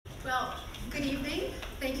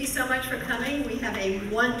you so much for coming. We have a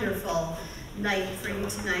wonderful night for you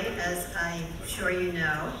tonight, as I'm sure you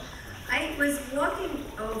know. I was walking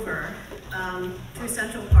over through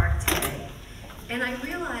Central Park today, and I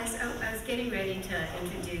realized I was getting ready to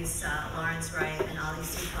introduce Lawrence Wright and Ali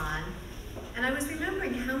Soufan, and I was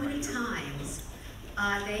remembering how many times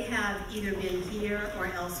they have either been here or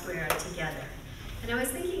elsewhere together. And I was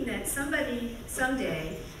thinking that somebody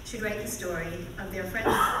someday should write the story of their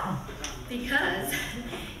friendship, because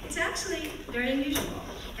it's actually very unusual.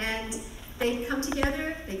 And they come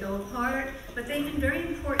together, they go apart, but they've been very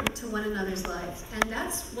important to one another's lives. And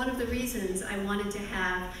that's one of the reasons I wanted to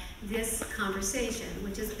have this conversation,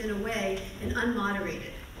 which is in a way an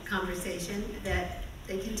unmoderated conversation that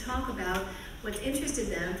they can talk about what's interested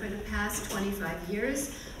them for the past 25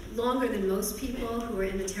 years, longer than most people who are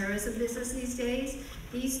in the terrorism business these days.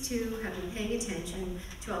 These two have been paying attention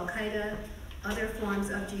to Al-Qaeda, other forms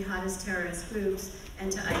of jihadist terrorist groups,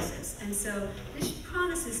 and to ISIS. And so this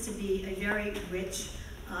promises to be a very rich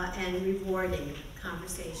and rewarding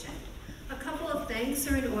conversation. A couple of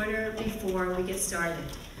thanks are in order before we get started.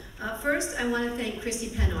 First, I want to thank Christy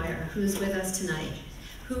Penoyer, who's with us tonight,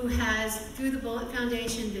 who has, through the Bullet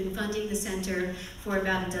Foundation, been funding the center for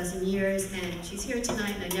about a dozen years, and she's here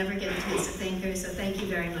tonight, and I never get a chance to thank her, so thank you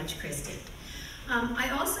very much, Christy. I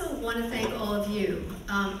also want to thank all of you.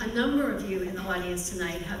 A number of you in the audience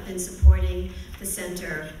tonight have been supporting the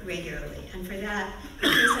center regularly, and for that, in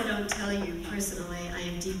case I don't tell you personally, I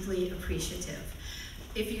am deeply appreciative.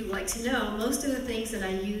 If you'd like to know, most of the things that I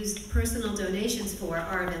use personal donations for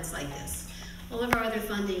are events like this. All of our other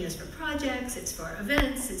funding is for projects, it's for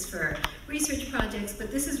events, it's for research projects,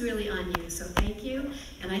 but this is really on you, so thank you,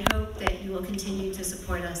 and I hope that you will continue to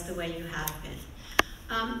support us the way you have been.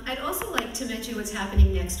 I'd also like to mention what's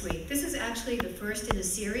happening next week. This is actually the first in a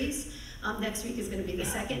series. Next week is going to be the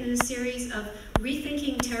second in a series of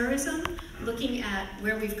rethinking terrorism, looking at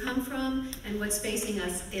where we've come from and what's facing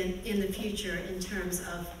us in the future in terms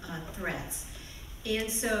of threats.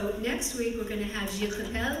 And so next week we're going to have Gilles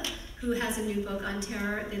Capel, who has a new book on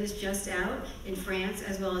terror that is just out in France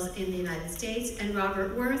as well as in the United States, and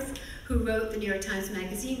Robert Worth, who wrote the New York Times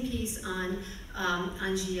Magazine piece on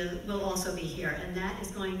Gilles, will also be here, and that is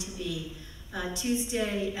going to be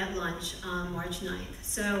Tuesday at lunch on March 9th.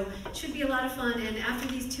 So it should be a lot of fun, and after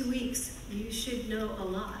these 2 weeks, you should know a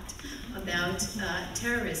lot about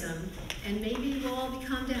terrorism, and maybe we'll all be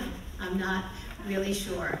calmed down. I'm not really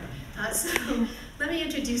sure. So let me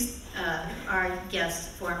introduce our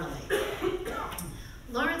guest formally.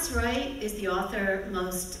 Lawrence Wright is the author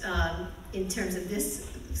most, in terms of this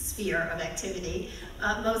sphere of activity,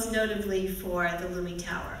 most notably for The Looming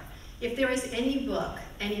Tower. If there is any book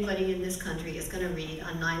anybody in this country is going to read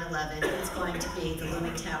on 9/11, it's going to be The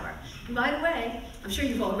Looming Tower. And by the way, I'm sure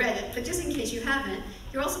you've all read it, but just in case you haven't,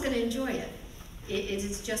 you're also going to enjoy it. It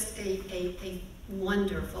is just a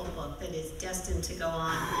wonderful book that is destined to go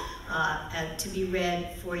on to be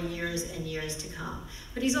read for years and years to come.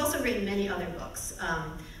 But he's also written many other books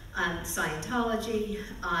on Scientology,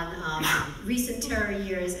 on recent terror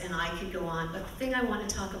years, and I could go on. But the thing I want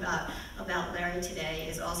to talk about Larry today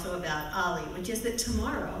is also about Ali, which is that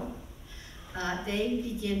tomorrow they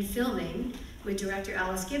begin filming with director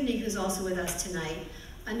Alice Gibney, who's also with us tonight,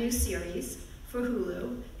 a new series for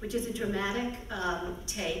Hulu, which is a dramatic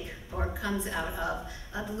take, or comes out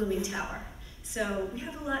of The Looming Tower. So we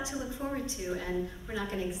have a lot to look forward to, and we're not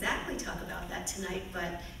going to exactly talk about that tonight,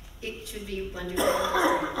 but it should be wonderful.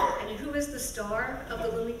 And who is the star of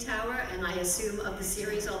The Looming Tower, and I assume of the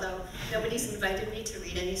series, although nobody's invited me to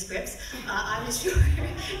read any scripts, I'm sure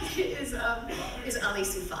is Ali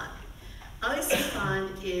Soufan. Ali Soufan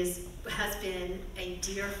has been a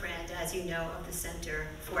dear friend, as you know, of the center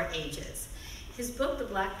for ages. His book, The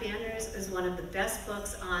Black Banners, is one of the best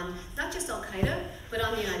books on not just Al-Qaeda, but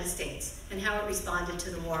on the United States and how it responded to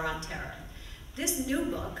the war on terror. This new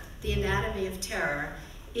book, The Anatomy of Terror,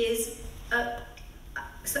 is,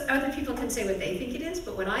 so other people can say what they think it is,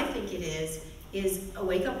 but what I think it is a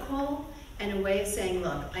wake-up call and a way of saying,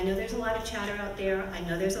 look, I know there's a lot of chatter out there, I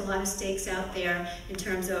know there's a lot of stakes out there in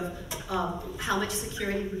terms of how much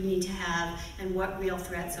security we need to have and what real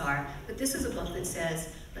threats are, but this is a book that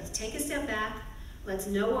says, let's take a step back, let's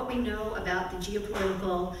know what we know about the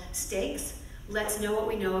geopolitical stakes, let's know what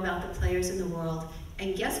we know about the players in the world,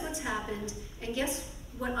 and guess what's happened, and guess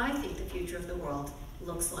what I think the future of the world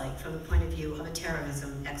looks like from the point of view of a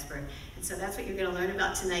terrorism expert. And so that's what you're going to learn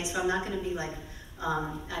about tonight, so I'm not going to be like,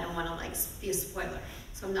 I don't want to be a spoiler,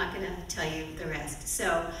 so I'm not going to tell you the rest.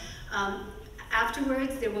 So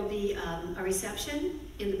afterwards, there will be a reception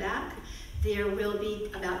in the back. There will be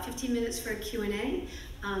about 15 minutes for a Q&A.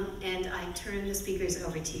 And I turn the speakers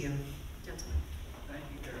over to you, gentlemen. Thank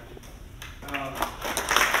you, Karen.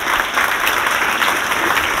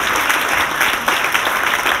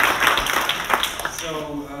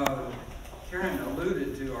 Karen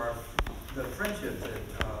alluded to the friendship that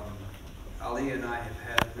Ali and I have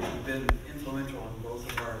had, which has been influential in both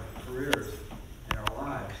of our careers and our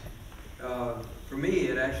lives. For me,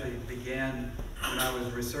 it actually began when I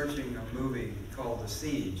was researching a movie called The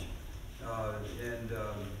Siege.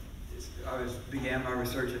 Began my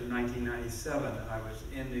research in 1997, and I was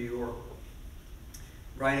in New York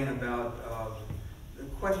writing about a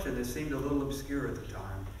question that seemed a little obscure at the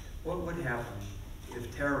time. What would happen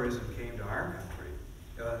if terrorism came to our country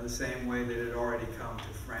in the same way that it had already come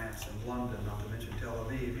to France and London, not to mention Tel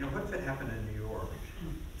Aviv? You know, what if it happened in New York?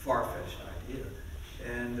 Far-fetched idea.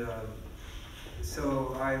 And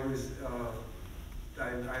so I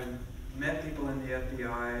met people in the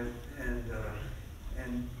FBI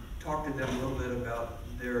and talked to them a little bit about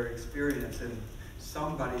their experience. And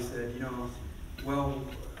somebody said, you know, well,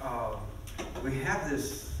 we have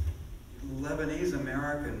this Lebanese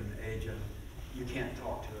American agent. You can't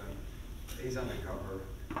talk to him. He's undercover.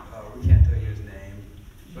 We can't tell you his name,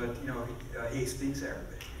 but you know he speaks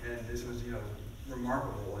Arabic, and this was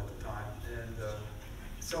remarkable at the time. And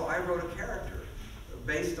so I wrote a character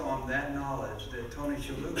based on that knowledge that Tony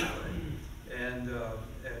Shalhoub played, and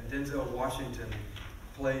Denzel Washington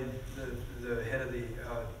played the head of the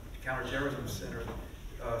counterterrorism center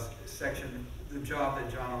section, the job that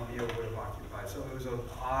John O'Neill would have occupied. So it was an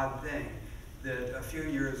odd thing that a few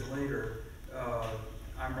years later,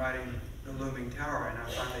 I'm writing The Looming Tower, and I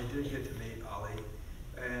finally did get to meet Ali.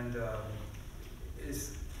 And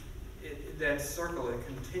that circle is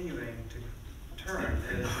continuing to turn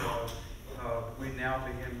as we now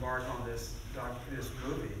embark on this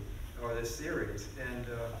movie, or this series. And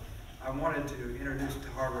I wanted to introduce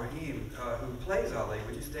Tahar Rahim, who plays Ali.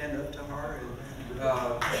 Would you stand up, Tahar?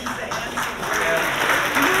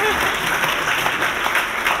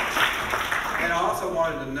 And I also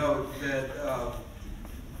wanted to note that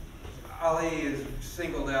Ali is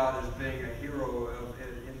singled out as being a hero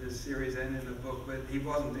in this series and in the book, but he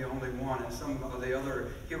wasn't the only one, and some of the other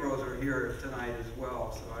heroes are here tonight as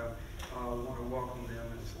well, so I want to welcome them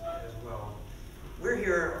as well. We're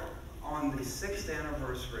here on the 6th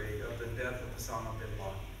anniversary of the death of Osama bin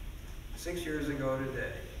Laden, 6 years ago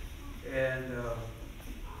today. And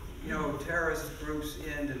terrorist groups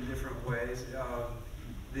end in different ways.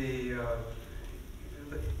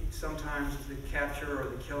 Sometimes the capture or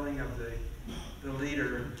the killing of the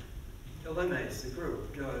leader eliminates the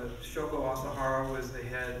group. Shoko Asahara was the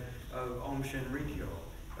head of Shinrikyo,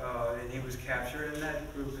 and he was captured, and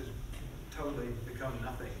that group has totally become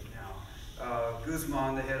nothing now.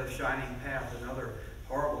 Guzman, the head of Shining Path, another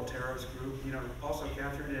horrible terrorist group, also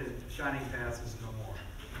captured, and Shining Path is no more.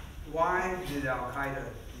 Why did Al-Qaeda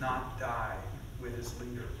not die with its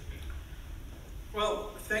leader?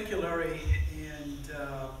 Well, thank you, Larry, and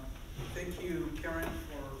thank you, Karen,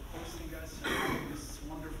 for hosting us in this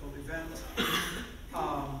wonderful event.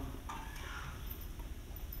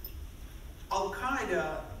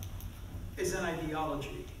 Al-Qaeda is an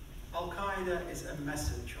ideology. Al-Qaeda is a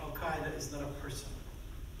message. Al-Qaeda is not a person.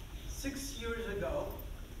 6 years ago,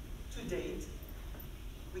 to date,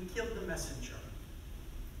 we killed the messenger.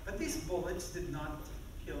 But these bullets did not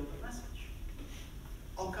kill the message.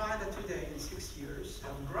 Al-Qaeda today, in 6 years,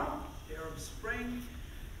 have grown. The Arab Spring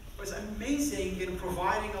was amazing in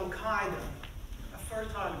providing Al-Qaeda a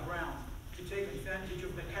fertile ground to take advantage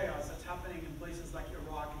of the chaos that's happening in places like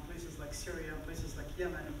Iraq, in places like Syria, in places like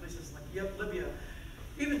Yemen, in places like Libya,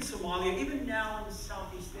 even Somalia, even now in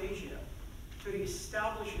Southeast Asia, to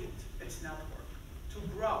reestablish its network, to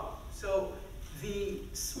grow. So the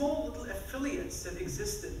small little affiliates that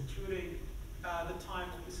existed during the time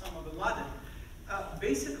of Osama bin Laden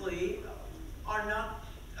basically are not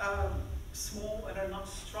small and are not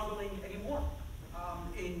struggling anymore.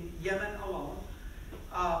 In Yemen alone,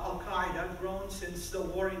 Al-Qaeda grown since the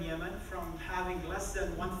war in Yemen from having less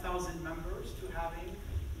than 1,000 members to having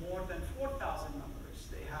more than 4,000 members.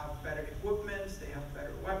 They have better equipment, they have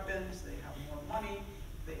better weapons, they have more money,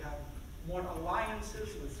 they have more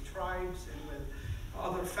alliances with tribes and with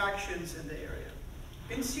other factions in the area.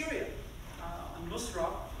 In Syria, al-Nusra,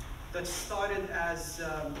 that started as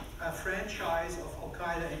a franchise of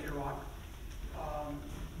Al-Qaeda in Iraq,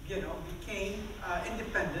 became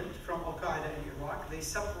independent from Al-Qaeda in Iraq. They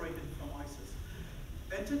separated from ISIS.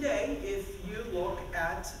 And today, if you look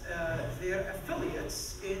at their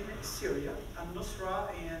affiliates in Syria, al-Nusra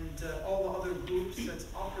and all the other groups that's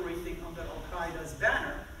operating under Al-Qaeda's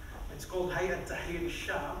banner, it's called Hayat Tahrir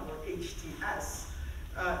al-Sham, or HTS.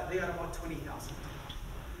 They are about 20,000.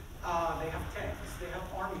 They have tanks, they have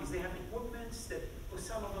armies, they have equipments that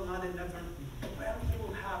Osama bin Laden never, well, he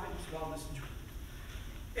will have in his wildest dream.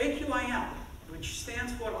 AQIM, which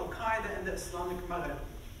stands for Al-Qaeda and the Islamic Maghreb.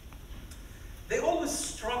 They always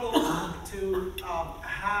struggle to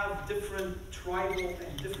have different tribal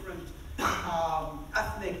and different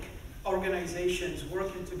ethnic organizations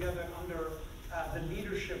working together under the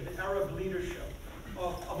leadership, the Arab leadership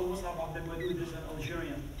of Abu Musab Abdel Wadud, who's an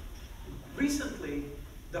Algerian. Recently,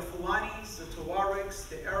 the Fulanis, the Tuaregs,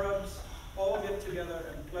 the Arabs all get together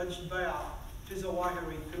and pledged bay'ah to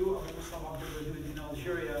Zawahiri through Abu Musab Abdel Wadud in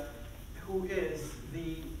Algeria, who is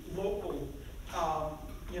the local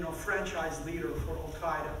franchise leader for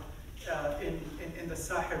Al-Qaeda in the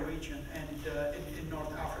Sahel region and in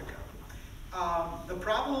North Africa. The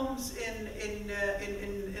problems in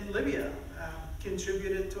Libya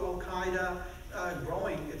contributed to Al-Qaeda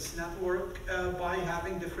growing its network by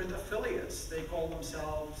having different affiliates. They call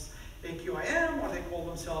themselves AQIM or they call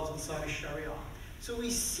themselves Ansar al-Sharia. So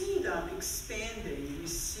we see them expanding. We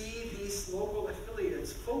see these local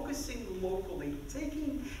affiliates focusing locally,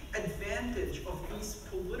 taking advantage of these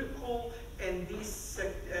political and these,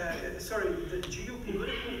 the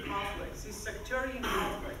geopolitical conflicts, these sectarian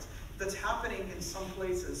conflicts that's happening in some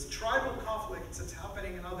places, tribal conflicts that's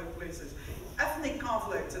happening in other places, ethnic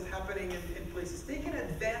conflicts that's happening in places, taking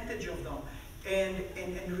advantage of them and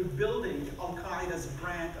rebuilding Al-Qaeda's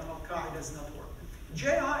brand and Al-Qaeda's network.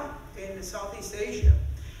 JI in Southeast Asia.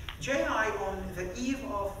 JI on the eve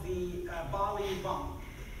of the Bali bomb,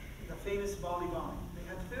 the famous Bali bomb, they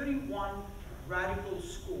had 31 radical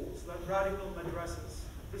schools, radical madrasas.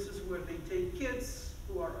 This is where they take kids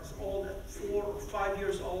who are as old as 4 or 5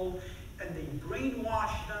 years old and they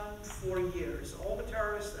brainwash them for years. All the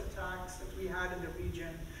terrorist attacks that we had in the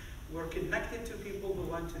region were connected to people who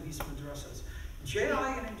went to these madrasas.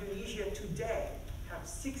 JI in Indonesia today have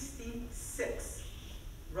 66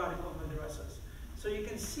 radical madrasas. So you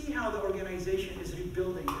can see how the organization is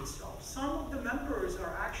rebuilding itself. Some of the members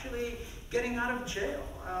are actually getting out of jail.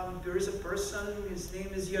 There is a person, his name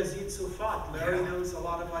is Yazid Soufan. Larry knows a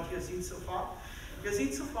lot about Yazid Soufan.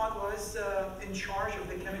 Yazid Soufan was in charge of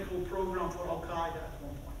the chemical program for Al-Qaeda at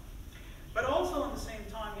one point. But also at the same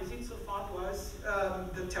time, Yazid Soufan was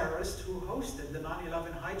the terrorist who hosted the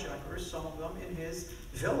 9/11 hijackers, some of them in his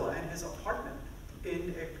villa, in his apartment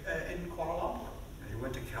in Kuala Lumpur. He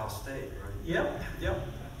went to Cal State, right? Yep.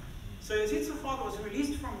 So Yazid Soufan was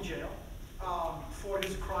released from jail for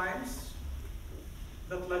his crimes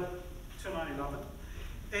that led to 9/11.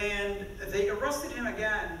 And they arrested him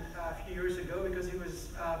again a few years ago because he was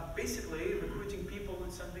basically recruiting people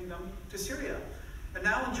and sending them to Syria. And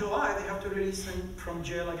now in July, they have to release him from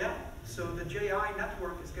jail again. So the JI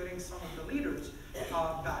network is getting some of the leaders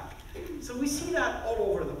back. So we see that all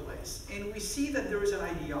over the place. And we see that there is an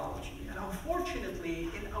ideology. And unfortunately,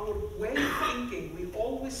 in our way of thinking, we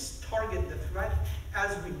always target the threat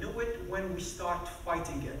as we knew it when we start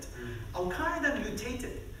fighting it. Al-Qaeda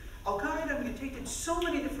mutated. Al-Qaeda mutated so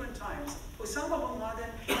many different times. Osama bin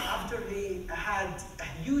Laden, after he had a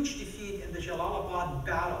huge defeat in the Jalalabad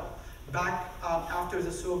battle, back after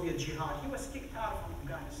the Soviet jihad, he was kicked out from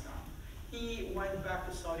Afghanistan. He went back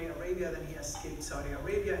to Saudi Arabia, then he escaped Saudi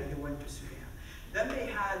Arabia, and he went to Sudan. Then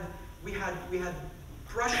we had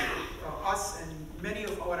pressure, us and many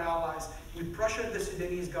of our allies, we pressured the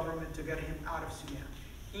Sudanese government to get him out of Sudan.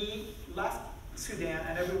 He left Sudan,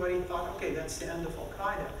 and everybody thought, okay, that's the end of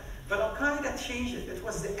Al-Qaeda. But Al-Qaeda changed it. It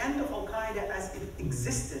was the end of Al-Qaeda as it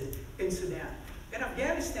existed in Sudan. In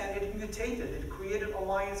Afghanistan, it mutated. It created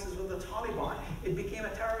alliances with the Taliban. It became a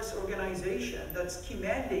terrorist organization that's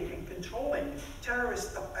commanding and controlling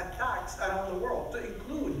terrorist attacks around the world, to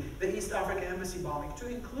include the East African Embassy bombing, to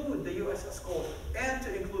include the USS Cole, and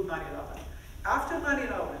to include 9/11. After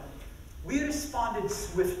 9/11, we responded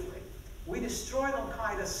swiftly. We destroyed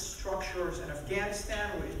Al-Qaeda's structures in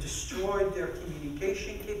Afghanistan. We destroyed their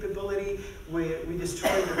communication capability. We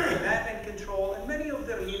destroyed their command and control. And many of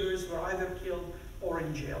their leaders were either killed or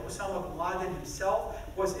in jail. Osama bin Laden himself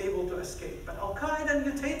was able to escape. But Al-Qaeda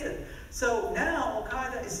mutated. So now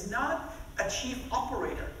Al-Qaeda is not a chief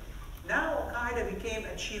operator. Now Al-Qaeda became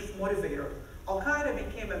a chief motivator. Al-Qaeda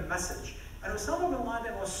became a message. And Osama bin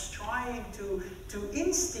Laden was trying to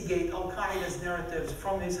instigate Al-Qaeda's narratives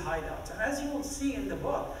from his hideouts. And as you will see in the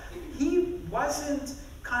book, he wasn't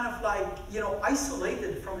kind of like,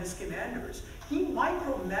 isolated from his commanders. He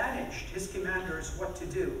micromanaged his commanders what to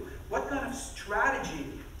do, what kind of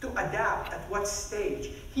strategy to adapt at what stage.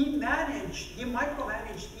 He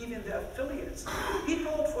micromanaged even the affiliates. He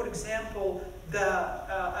told, for example, the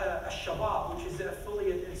Al-Shabaab, which is the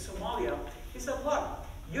affiliate in Somalia, he said, look,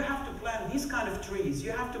 you have to plant these kind of trees,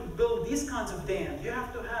 you have to build these kinds of dams, you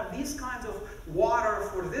have to have these kinds of water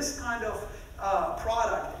for this kind of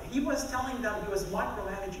product. He was telling them, he was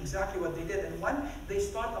micromanaging exactly what they did. And when they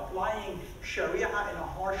start applying Sharia in a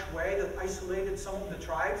harsh way that isolated some of the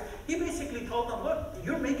tribes, he basically told them, look,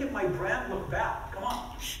 you're making my brand look bad. Come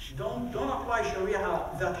on, don't apply Sharia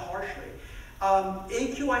that harshly.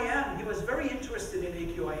 AQIM, he was very interested in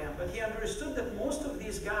AQIM, but he understood that most of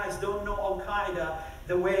these guys don't know Al-Qaeda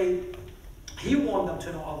the way he wanted them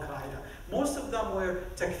to know Al-Qaeda. Most of them were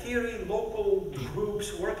takfiri local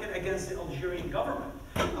groups working against the Algerian government.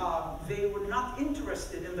 They were not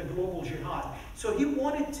interested in the global jihad. So he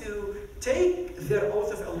wanted to take their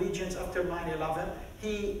oath of allegiance after 9/11.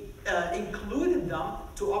 He included them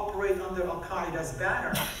to operate under Al-Qaeda's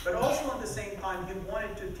banner, but also at the same time he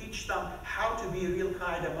wanted to teach them how to be real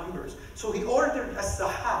Qaeda members. So he ordered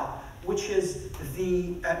As-Sahab, which is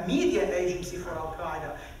the media agency for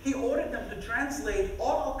Al-Qaeda. He ordered them to translate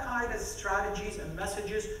all Al-Qaeda's strategies and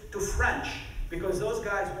messages to French, because those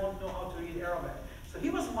guys won't know how to read Arabic. So he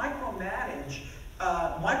was micromanaging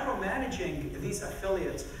these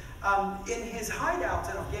affiliates. In his hideouts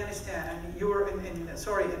in Afghanistan, and you were in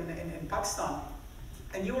Pakistan,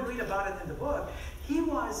 and you will read about it in the book, he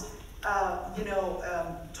was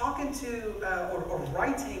talking to or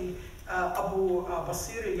writing Abu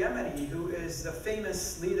Basir al-Yamani, who is the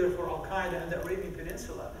famous leader for Al-Qaeda in the Arabian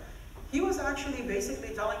Peninsula. He was actually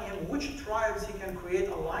basically telling him which tribes he can create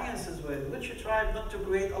alliances with, which tribe not to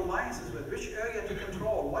create alliances with, which area to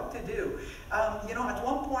control, what to do. At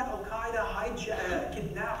one point Al-Qaeda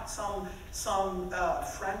kidnapped some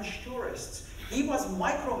French tourists. He was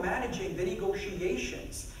micromanaging the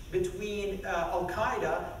negotiations between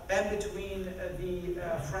Al-Qaeda and between the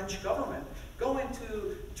French government, going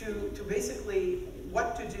to basically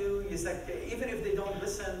what to do. Is like, even if they don't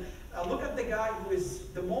listen, look at the guy who is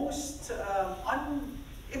the most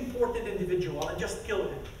unimportant individual and just kill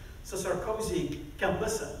him. So Sarkozy can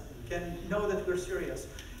listen, can know that we're serious.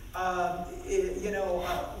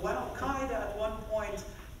 When Al-Qaeda at one point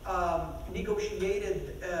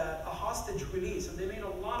negotiated a hostage release, and they made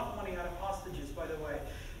a lot of money out of hostages, by the way,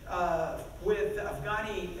 with the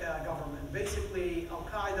Afghani government. Basically,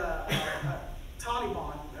 Al-Qaeda,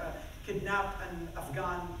 Taliban kidnapped an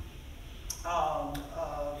Afghan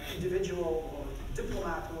individual or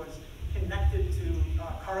diplomat who was connected to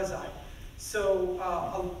Karzai. So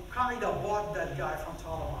Al-Qaeda bought that guy from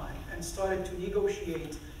Taliban and started to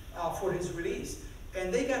negotiate for his release.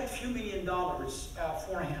 And they got a few $1 million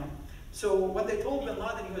for him. So when they told bin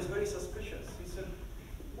Laden, he was very suspicious. He said,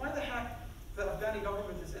 why the heck the Afghani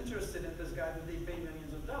government is interested in this guy that they pay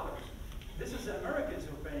millions of dollars? This is the Americans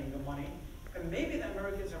who are paying the money. And maybe the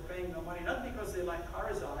Americans are paying the money not because they like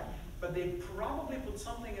Karzai, but they probably put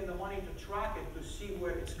something in the money to track it, to see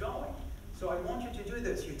where it's going. So I want you to do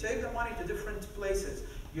this. You take the money to different places.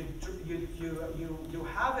 You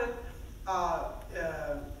have it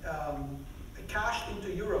cashed into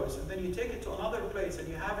euros, and then you take it to another place and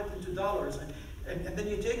you have it into dollars, and then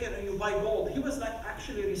you take it and you buy gold. He was like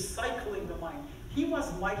actually recycling the money. He was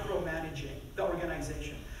micromanaging the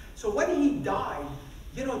organization. So when he died,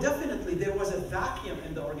 definitely there was a vacuum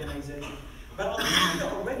in the organization. But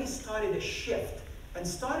Al-Qaeda already started a shift, and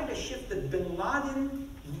started a shift that bin Laden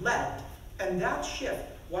led. And that shift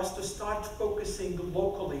was to start focusing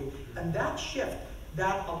locally. And that shift,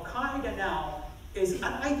 that Al-Qaeda now is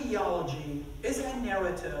an ideology, is a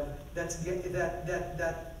narrative is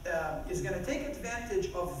going to take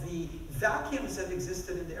advantage of the vacuums that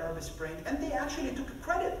existed in the Arab Spring, and they actually took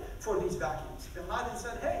credit for these vacuums. Bin Laden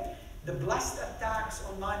said, hey, the blessed attacks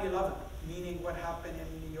on 9/11, meaning what happened in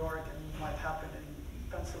New York and what happened in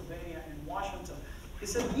Pennsylvania and Washington, he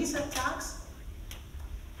said these attacks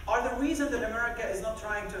are the reason that America is not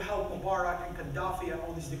trying to help Mubarak and Gaddafi and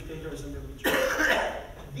all these dictators in the region.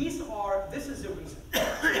 This is the reason.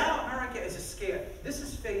 Now America is scared. This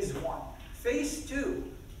is phase one. Phase two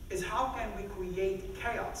is how can we create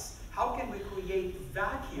chaos? How can we create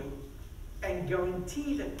vacuum and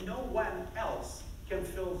guarantee that no one else can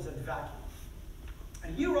fill that vacuum?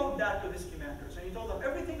 And he wrote that to his commanders, and he told them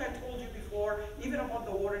everything I told you before, even about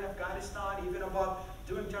the war in Afghanistan, even about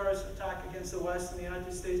doing terrorist attack against the West and the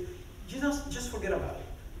United States, just forget about it.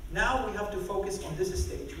 Now we have to focus on this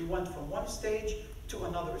stage. We went from one stage to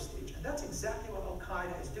another stage. And that's exactly what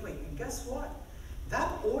Al-Qaeda is doing. And guess what? That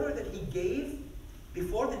order that he gave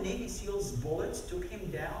before the Navy SEALs' bullets took him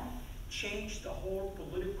down changed the whole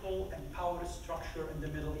political and power structure in the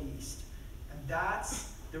Middle East. And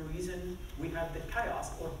that's the reason we have the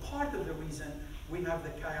chaos, or part of the reason we have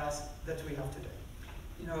the chaos that we have today.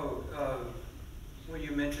 Well,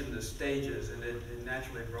 you mentioned the stages, and it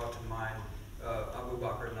naturally brought to mind Abu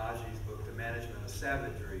Bakr Naji's book, The Management of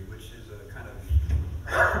Savagery, which is a kind of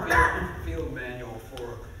field manual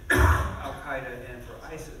for Al-Qaeda and for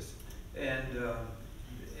ISIS.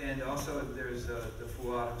 And also there's the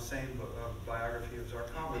Fuad Hussein book, biography of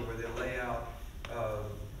Zarqawi, where they lay out a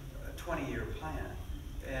 20-year plan.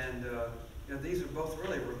 And you know, these are both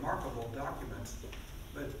really remarkable documents,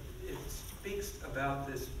 but it speaks about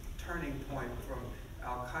this turning point from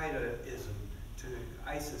Al-Qaeda-ism to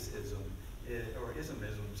ISIS-ism, or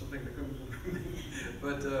Islamism, something that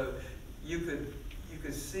but you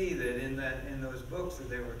could see that in those books that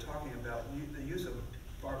they were talking about the use of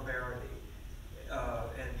barbarity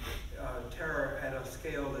and terror at a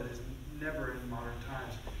scale that has never in modern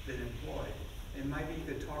times been employed. And maybe you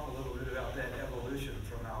could talk a little bit about that evolution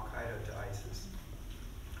from Al-Qaeda to ISIS.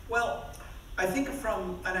 Well, I think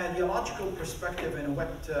from an ideological perspective and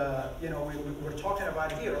what you know we're talking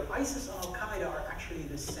about here, ISIS and Al-Qaeda are actually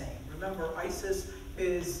the same. Remember, ISIS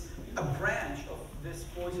is a branch of this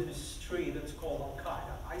poisonous tree that's called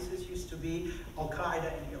Al-Qaeda. ISIS used to be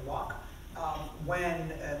Al-Qaeda in Iraq.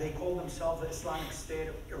 When they called themselves the Islamic State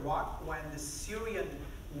of Iraq, when the Syrian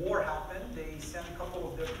war happened, they sent a couple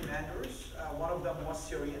of their commanders. One of them was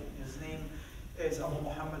Syrian. His name is Abu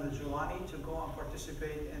Muhammad al-Julani, to go and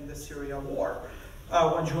participate in the Syria war.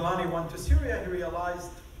 When Julani went to Syria, he realized,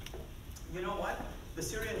 you know what? The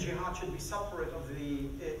Syrian jihad should be separate of the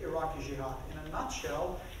Iraqi jihad. In a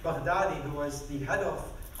nutshell, Baghdadi, who was the head of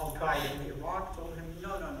Al-Qaeda in Iraq, told him,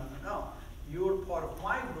 no. You're part of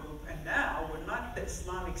my group, and now we're not the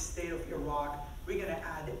Islamic State of Iraq. We're going to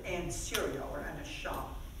add and Syria or and Sham.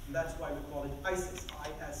 And that's why we call it ISIS,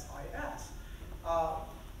 I-S-I-S.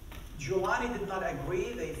 Julani did not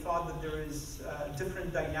agree. They thought that there is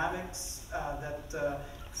different dynamics that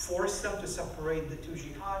forced them to separate the two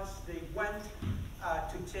jihads. They went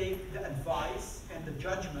to take the advice and the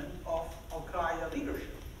judgment of Al-Qaeda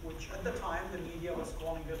leadership, which at the time the media was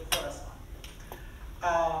calling it Khorasan.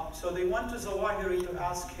 So they went to Zawahiri to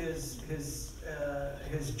ask his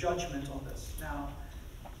judgment on this. Now,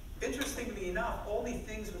 interestingly enough, all these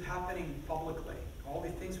things were happening publicly. All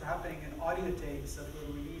these things were happening in audio tapes that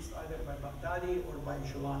were released either by Baghdadi or by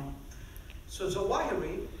Julani. So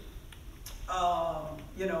Zawahiri,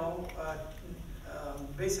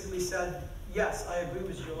 basically said, yes, I agree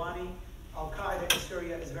with Julani. Al-Qaeda in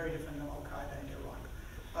Syria is very different than Al-Qaeda in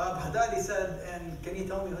Iraq. Baghdadi said, and can you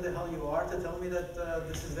tell me who the hell you are to tell me that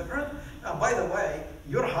this is different? By the way,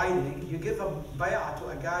 you're hiding. You give a bay'ah to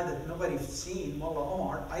a guy that nobody's seen, Mullah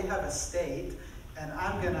Omar. I have a state, and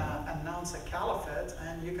I'm going to announce a caliphate,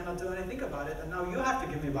 and you cannot do anything about it, and now you have to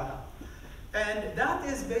give me bay'ah. And that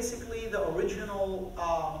is basically the original,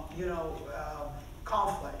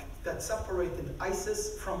 conflict that separated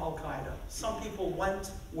ISIS from Al-Qaeda. Some people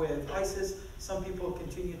went with ISIS, some people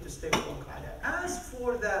continued to stay with Al-Qaeda. As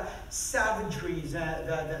for the savagery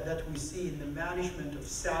that we see in the management of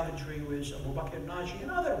savagery, which Abu Bakr Naji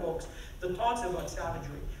and other books that talks about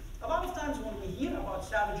savagery, a lot of times when we hear about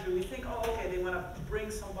savagery, we think, oh, okay, they want to bring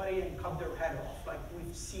somebody and cut their head off, like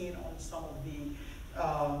we've seen on some of the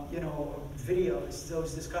videos,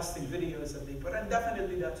 those disgusting videos that they put, and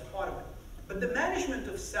definitely that's part of it. But the management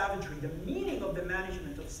of savagery, the meaning of the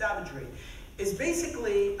management of savagery, is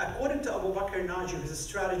basically, according to Abu Bakr Naji, who's a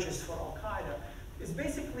strategist for Al-Qaeda, is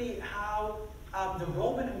basically how the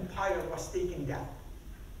Roman Empire was taken down.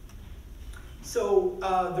 So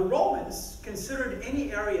the Romans considered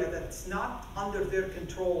any area that's not under their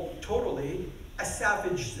control totally a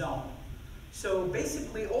savage zone. So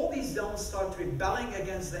basically all these zones start rebelling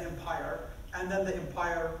against the empire, and then the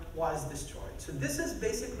empire was destroyed. So this is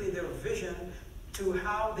basically their vision to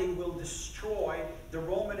how they will destroy the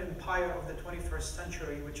Roman Empire of the 21st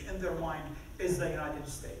century, which in their mind is the United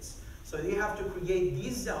States. So you have to create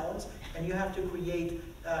these zones, and you have to create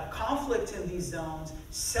conflict in these zones,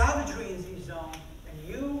 savagery in these zones, and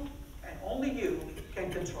you, and only you,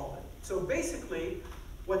 can control it. So basically,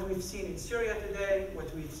 what we've seen in Syria today,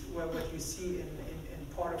 what you see in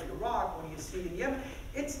part of Iraq, when you see in Yemen,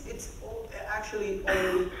 it's actually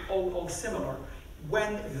all similar.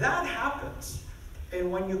 When that happens,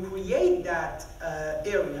 and when you create that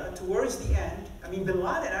area towards the end, I mean, Bin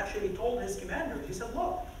Laden actually told his commanders, he said,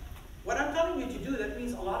 look, what I'm telling you to do, that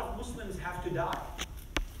means a lot of Muslims have to die.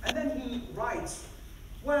 And then he writes,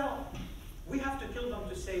 well, we have to kill them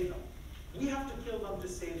to save them. We have to kill them to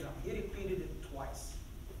save them. He repeated it twice,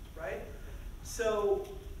 right? So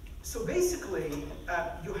basically,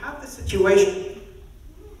 you have the situation.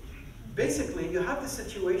 Basically, you have the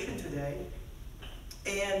situation today,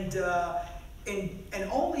 and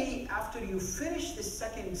only after you finish the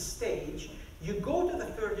second stage You go to the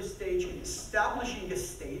third stage in establishing a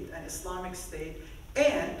state, an Islamic state,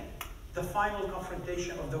 and the final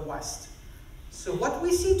confrontation of the West. So what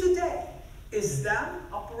we see today is them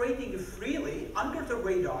operating freely under the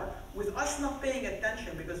radar with us not paying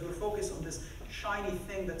attention because we're focused on this shiny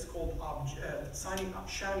thing that's called shiny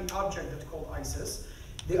object that's called ISIS.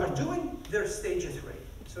 They are doing their stage 3.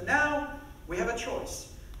 So now we have a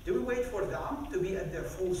choice. Do we wait for them to be at their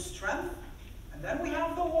full strength and then we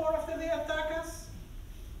have the war after they attack us?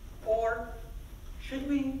 Or should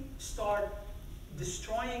we start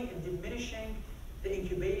destroying and diminishing the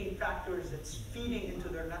incubating factors that's feeding into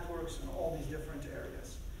their networks in all these different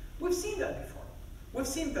areas? We've seen that before. We've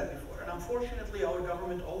seen that before, and unfortunately, our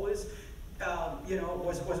government always,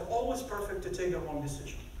 was always perfect to take the wrong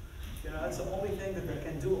decision. That's the only thing that they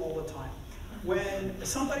can do all the time. When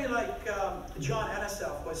somebody like John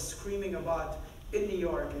Anisaf was screaming about in New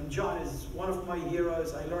York, and John is one of my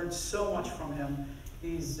heroes. I learned so much from him.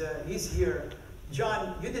 He's here.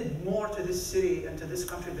 John, you did more to this city and to this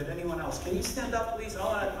country than anyone else. Can you stand up, please?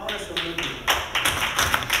 I want to salute you.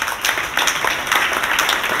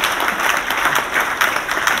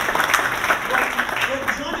 When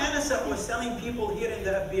John Anisaf was telling people here in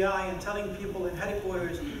the FBI and telling people in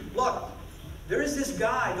headquarters, look, there is this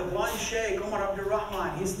guy, the blind sheikh, Omar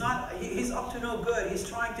Abdurrahman. He's up to no good. He's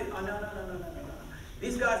trying to, no.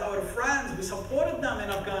 These guys are our friends. We supported them in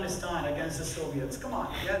Afghanistan against the Soviets. Come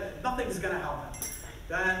on, nothing's going to happen.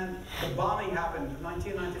 Then the bombing happened. The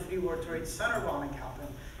 1993 World Trade Center bombing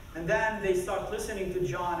happened. And then they start listening to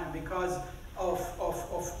John, and because of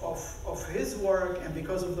his work and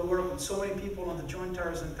because of the work of so many people on the Joint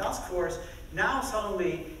Terrorism Task Force, now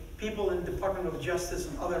suddenly people in the Department of Justice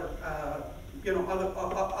and other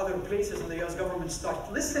places in the U.S. government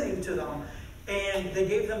start listening to them. And they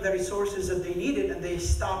gave them the resources that they needed, and they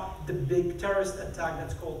stopped the big terrorist attack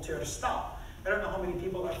that's called Terror Stop. I don't know how many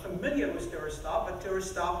people are familiar with Terror Stop, but Terror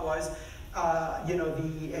Stop was, a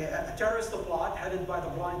terrorist plot headed by the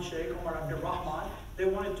blind sheikh, Omar Abdurrahman. They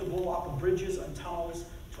wanted to blow up bridges and tunnels,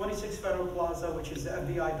 26 Federal Plaza, which is the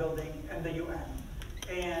FBI building, and the UN.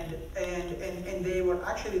 And they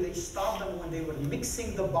stopped them when they were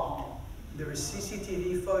mixing the bomb. There are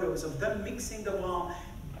CCTV photos of them mixing the bomb,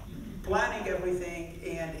 planning everything,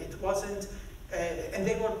 and it wasn't, and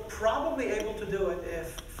they were probably able to do it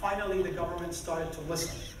if finally the government started to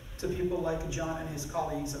listen to people like John and his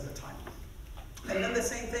colleagues at the time. And then the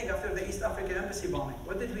same thing after the East African Embassy bombing.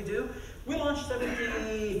 What did we do? We launched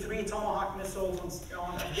 73 Tomahawk missiles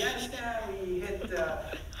on Afghanistan. We hit the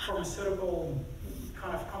pharmaceutical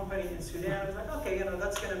kind of company in Sudan. It was like, okay,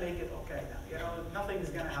 that's going to make it okay now. Nothing is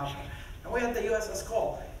going to happen. And we had the USS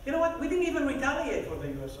Cole. You know what? We didn't even retaliate for the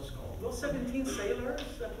USS Cole. Those 17 sailors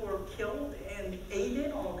that were killed in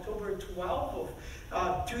Aden on October 12th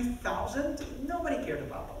of 2000, nobody cared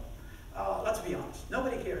about them. Let's be honest.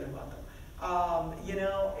 Nobody cared about them. And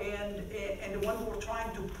when we were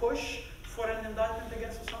trying to push for an indictment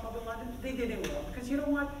against Osama bin Laden, they didn't want. Because you know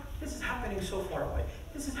what? This is happening so far away.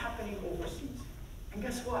 This is happening overseas. And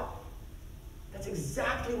guess what? That's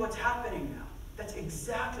exactly what's happening now. That's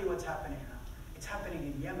exactly what's happening now. It's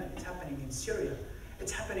happening in Yemen. It's happening in Syria.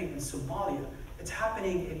 It's happening in Somalia. It's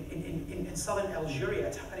happening in southern Algeria.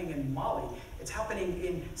 It's happening in Mali. It's happening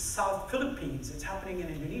in South Philippines. It's happening in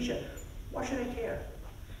Indonesia. Why should I care?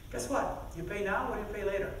 Guess what? You pay now or you pay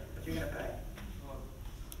later, but you're going to pay. Well,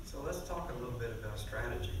 so let's talk a little bit about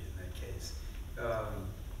strategy in that case.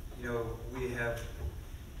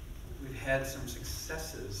 We've had some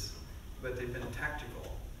successes, but they've been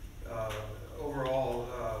tactical. Overall,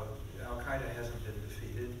 Al-Qaeda hasn't been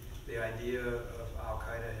defeated. The idea of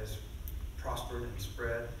Al-Qaeda has prospered and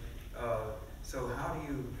spread. So how do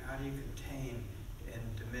you contain and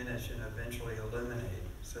diminish and eventually eliminate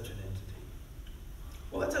such an entity?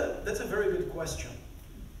 Well, that's a very good question.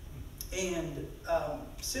 And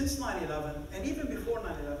since 9/11, and even before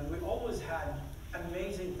 9/11, we always had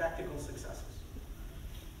amazing tactical successes.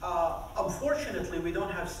 Unfortunately, we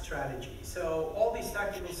don't have strategy. So all these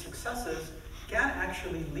tactical successes can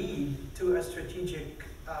actually lead to a strategic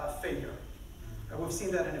failure. We've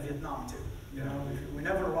seen that in Vietnam too. We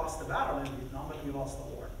never lost the battle in Vietnam, but we lost the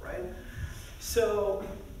war, right? So,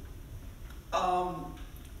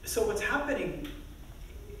 so what's happening?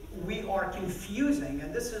 We are confusing,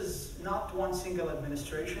 and this is not one single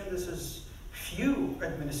administration. This is few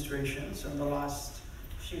administrations in the last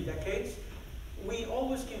few decades. We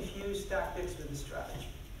always confuse tactics with strategy.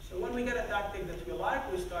 So when we get a tactic that we like,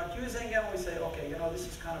 we start using it, and we say, okay, this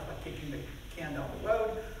is kind of like kicking the can down the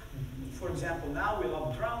road. For example, now we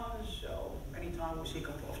love drones, so anytime we see a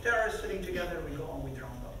couple of terrorists sitting together, we go and we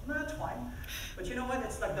drone them. That's fine. But you know what?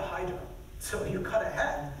 It's like the Hydra. So you cut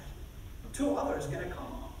ahead, two others gonna come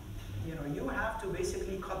up. You know, you have to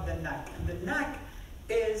basically cut the neck. And the neck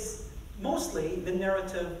is mostly the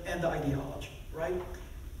narrative and the ideology, right?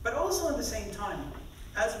 But also at the same time,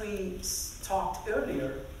 as we talked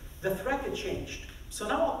earlier, the threat had changed. So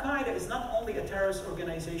now Al-Qaeda is not only a terrorist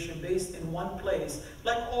organization based in one place,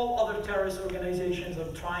 like all other terrorist organizations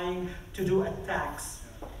are trying to do attacks.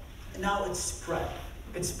 Now it's spread.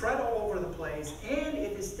 It's spread all over the place, and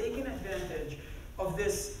it is taking advantage of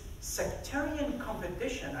this sectarian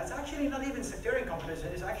competition. It's actually not even sectarian competition,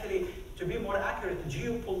 it's actually, to be more accurate,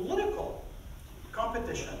 geopolitical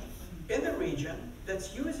competition in the region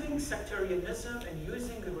that's using sectarianism and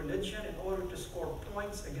using the religion in order to score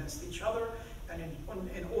points against each other and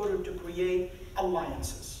in order to create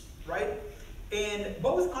alliances, right? And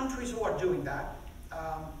both countries who are doing that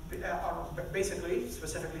are basically,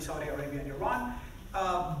 specifically Saudi Arabia and Iran,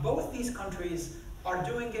 both these countries are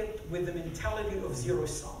doing it with the mentality of zero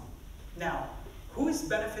sum. Now, who is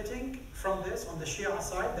benefiting from this? On the Shia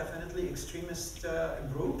side, definitely extremist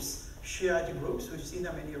groups, Shiite groups. We've seen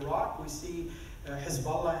them in Iraq. We see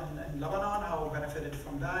Hezbollah in Lebanon, how benefited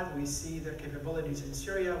from that. We see their capabilities in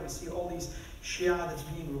Syria. We see all these Shia that's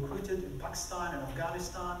being recruited in Pakistan and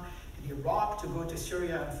Afghanistan, in Iraq to go to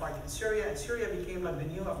Syria and fight in Syria. And Syria became like the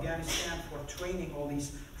new Afghanistan for training all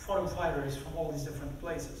these foreign fighters from all these different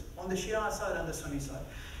places. On the Shia side and the Sunni side.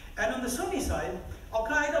 And on the Sunni side,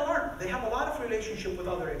 Al-Qaeda learned. They have a lot of relationship with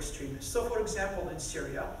other extremists. So for example, in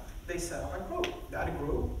Syria, they set up a group. That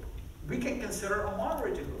group, we can consider a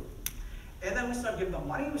moderate group. And then we start giving them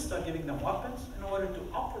money, we start giving them weapons in order to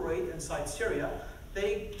operate inside Syria.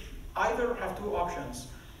 They either have two options.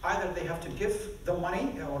 Either they have to give the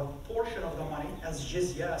money or a portion of the money as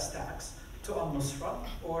jizya, as tax, to al-Nusra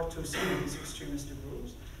or to some of these extremist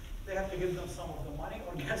groups. They have to give them some of the money,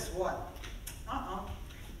 or guess what?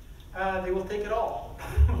 They will take it all.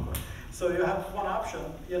 So you have one option,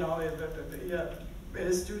 you know, it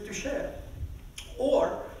is to share.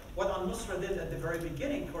 Or what al-Nusra did at the very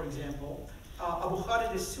beginning, for example, Abu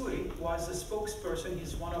Khalid al-Suri was a spokesperson.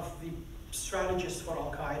 He's one of the strategists for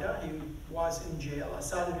Al-Qaeda. He was in jail.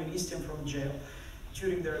 Assad released him from jail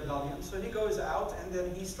during the rebellion. So he goes out and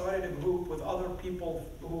then he started a group with other people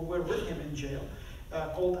who were with him in jail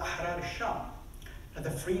called Ahrar al-Sham,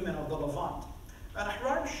 the freemen of the Levant. And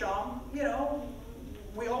Ahrar al-Sham, you know,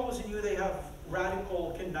 we always knew they have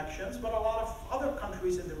radical connections, but a lot of other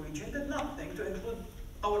countries in the region did not think, to include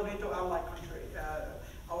our NATO allied country,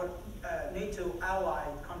 NATO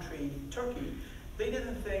allied country, Turkey. They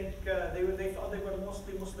didn't think, they thought they were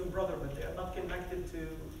mostly Muslim Brotherhood. They are not connected to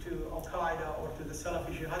Al-Qaeda or to the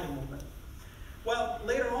Salafi jihadi movement. Well,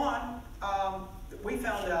 later on, we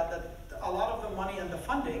found out that a lot of the money and the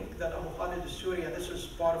funding that Abu Khalid al-Suri, and this was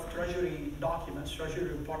part of Treasury documents, Treasury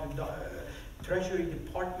Department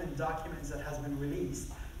documents that has been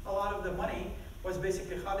released, a lot of the money was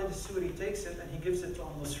basically Khalid al-Suri takes it and he gives it to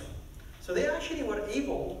al-Nusra. So they actually were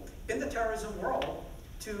able, in the terrorism world,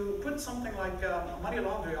 to put something like a money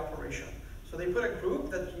laundering operation. So they put a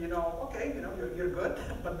group that, you know, okay, you know, you're good,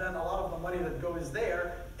 but then a lot of the money that goes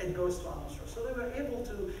there, it goes to al-Nusra. So they were able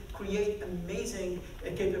to create amazing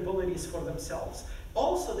capabilities for themselves.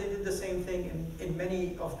 Also, they did the same thing in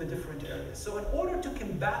many of the different areas. So in order to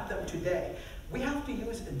combat them today, we have to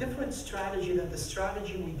use a different strategy than the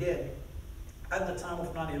strategy we did at the time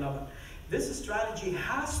of 9/11. This strategy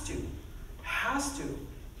has to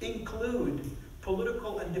include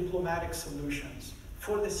political and diplomatic solutions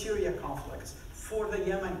for the Syria conflicts, for the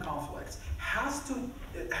Yemen conflicts.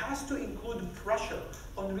 It has to include pressure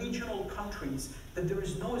on regional countries that there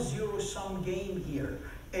is no zero-sum game here.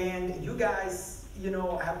 And you guys, you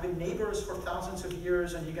know, have been neighbors for thousands of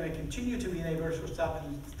years, and you're going to continue to be neighbors for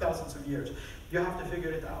thousands of years. You have to figure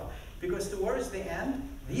it out. Because towards the end,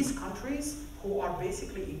 these countries who are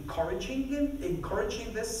basically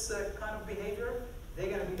encouraging this kind of behavior, they're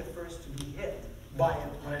going to be the first to be hit by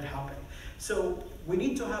it when it happened. So we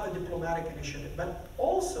need to have a diplomatic initiative, but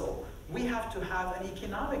also we have to have an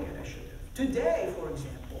economic initiative. Today, for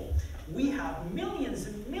example, we have millions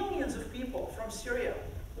and millions of people from Syria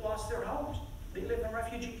who lost their homes. They live in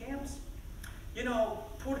refugee camps. You know,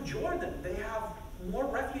 poor Jordan, they have more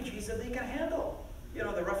refugees than they can handle. You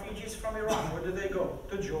know, the refugees from Iran, where do they go?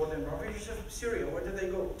 To Jordan. Refugees from Syria, where do they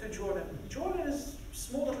go? To Jordan. Jordan is a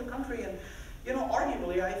small little country, and you know,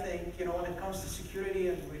 arguably, I think, you know, when it comes to security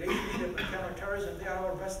and relationship and counterterrorism, they are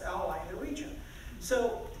our best ally in the region.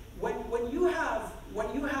 So when you have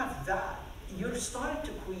that, you're starting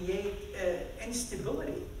to create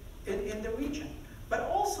instability in the region. But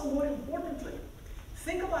also, more importantly,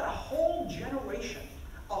 think about a whole generation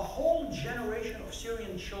of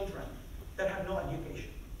Syrian children that have no education.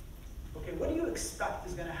 Okay, what do you expect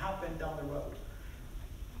is going to happen down the road?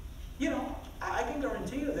 You know, I can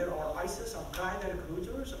guarantee you there are ISIS, Al-Qaeda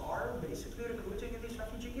recruiters are basically recruiting in these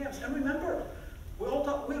refugee camps. And remember, we all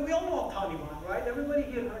know Taliban, right? Everybody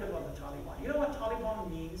here heard about the Taliban. You know what Taliban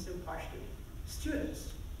means in Pashto?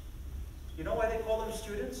 Students. You know why they call them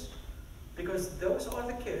students? Because those are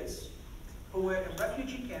the kids who were in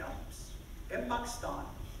refugee camps in Pakistan.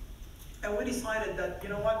 And we decided that, you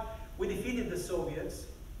know what, we defeated the Soviets.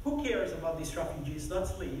 Who cares about these refugees?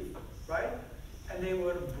 Let's leave, right? And they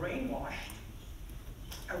were brainwashed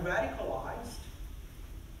and radicalized.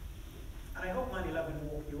 And I hope 9/11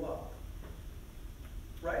 woke you up,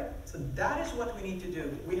 right? So that is what we need to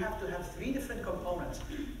do. We have to have three different components.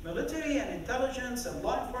 Military and intelligence and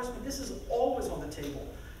law enforcement, this is always on the table.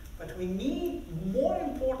 But we need, more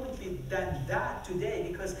importantly than that today,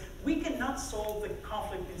 because we cannot solve the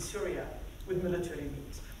conflict in Syria with military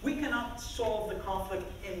means. We cannot solve the conflict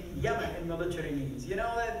in Yemen in military means. You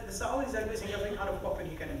know, the Saudis are using every kind of weapon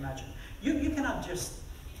you can imagine. You cannot just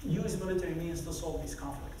use military means to solve these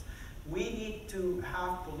conflicts. We need to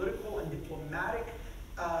have political and diplomatic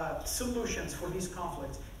solutions for these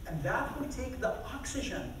conflicts. And that will take the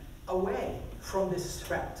oxygen away from this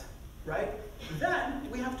threat, right? Then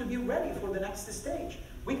we have to be ready for the next stage.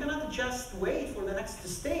 We cannot just wait for the next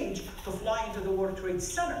stage to fly into the World Trade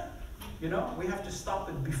Center. You know, we have to stop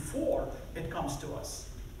it before it comes to us.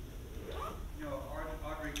 You know,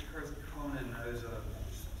 Audrey Conan is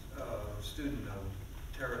a student of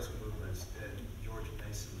terrorist movements at George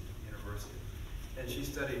Mason University. And she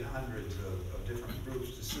studied hundreds of different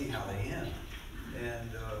groups to see how they end. And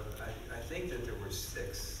I think that there were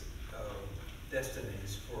 6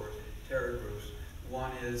 destinies for terror groups.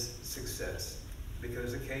 One is success,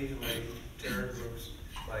 because occasionally terror groups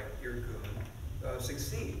like Irgun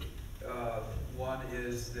succeed. One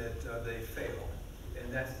is that they fail,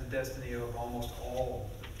 and that's the destiny of almost all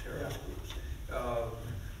terrorist groups.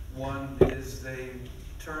 One is they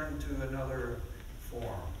turn to another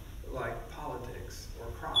form, like politics or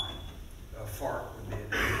crime. FARC would be an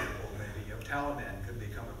example, maybe. Taliban could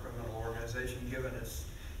become a criminal organization given its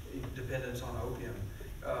dependence on opium.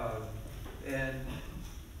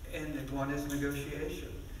 And one is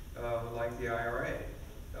negotiation, like the IRA.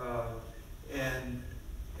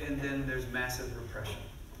 And then there's massive repression,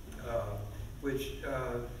 which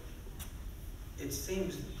it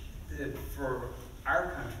seems that for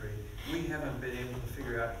our country, we haven't been able to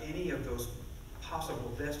figure out any of those possible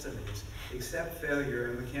destinies except failure,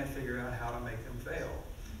 and we can't figure out how to make them fail.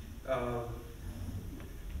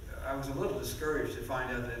 I was a little discouraged to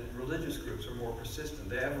find out that religious groups are more persistent.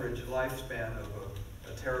 The average lifespan of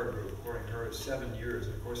a terror group, according to her, is 7 years.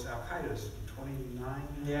 And of course, Al-Qaeda is 29.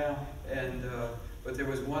 Yeah. And but there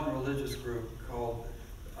was one religious group called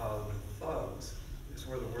the Thugs. Is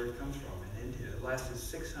where the word comes from in India. It lasted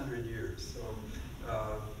 600 years. So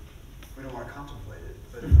we don't want to contemplate it,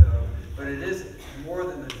 but it is more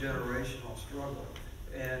than a generational struggle.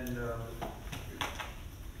 And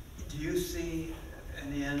do you see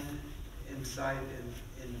an end in sight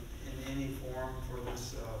in any form for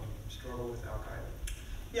this struggle with Al-Qaeda?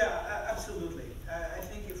 Yeah, absolutely. I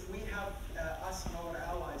think if we have us and our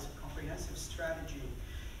allies a comprehensive strategy,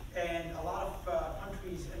 and a lot of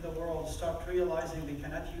countries in the world start realizing they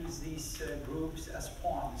cannot use these groups as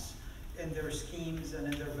pawns in their schemes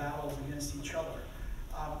and in their battles against each other,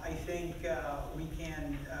 I think we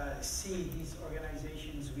can see these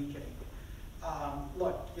organizations weakening.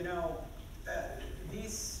 Look, you know,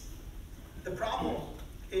 the problem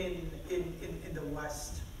in the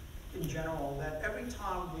West in general, that every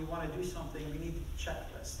time we want to do something, we need a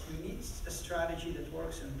checklist. We need a strategy that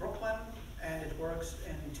works in Brooklyn, and it works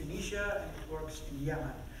in Tunisia, and it works in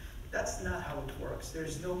Yemen. That's not how it works.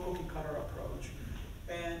 There's no cookie-cutter approach.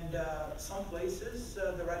 And some places,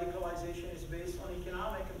 the radicalization is based on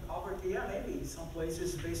economic and poverty. Yeah, maybe. Some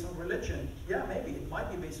places based on religion. Yeah, maybe. It might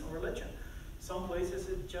be based on religion. Some places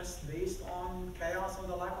it's just based on chaos and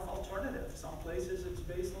the lack of alternative. Some places it's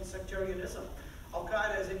based on sectarianism.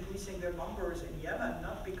 Al-Qaeda is increasing their numbers in Yemen,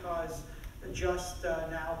 not because just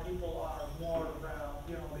now people are more,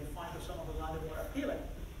 you know, they find Osama bin Laden more appealing.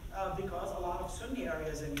 Because a lot of Sunni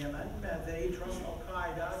areas in Yemen, they trust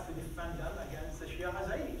Al-Qaeda to defend them against the Shia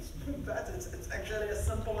Hazanis. It's actually as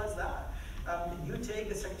simple as that. You take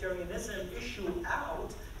the sectarianism issue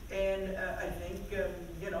out, and I think,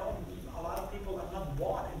 you know, a lot of people have not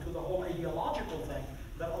bought into the whole ideological thing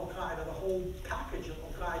that Al-Qaeda, the whole package of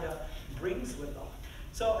Al-Qaeda brings with them.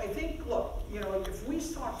 So I think, look, you know, if we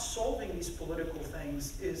start solving these political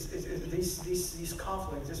things, these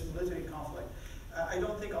conflicts, this military conflict, I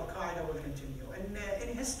don't think Al-Qaeda will continue. And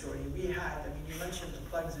in history, we had, I mean, you mentioned the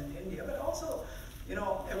plagues in India, but also, you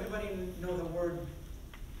know, everybody know the word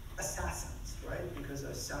assassins, right? Because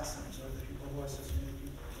assassins are the people who assassinate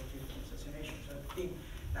people, assassinations are the theme.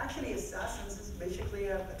 Actually, assassins is basically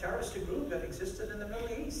a terrorist group that existed in the Middle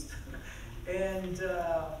East. And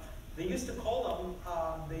they used to call them,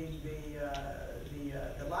 the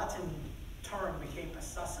Latin term became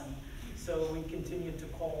assassin. So we continue to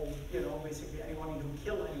call, you know, basically anyone who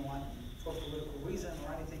kill anyone for political reason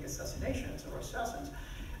or anything assassinations or assassins.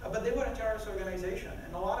 But they were a terrorist organization.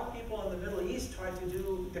 And a lot of people in the Middle East tried to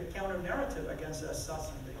do the counter narrative against the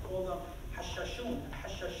assassin. They call them hashashun. And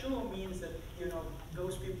hashashun means that, you know,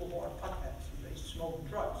 those people who are potheads, they smoke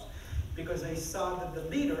drugs. Because they saw that the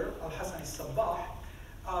leader, Al-Hassan al-Sabbah,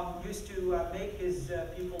 used to make his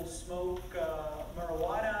people smoke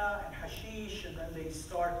marijuana and hashish, and then they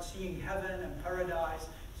start seeing heaven and paradise,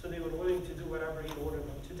 so they were willing to do whatever he ordered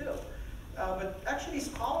them to do. But actually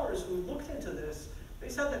scholars who looked into this, they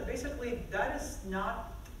said that basically that is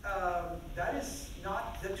not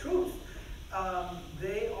the truth.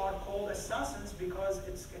 They are called assassins because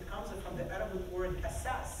it comes from the Arabic word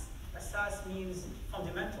asas. Asas means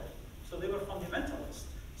fundamental. So they were fundamentalists.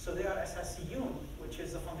 So they are asasiyun, which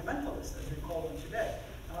is the fundamentalists, as we call them today.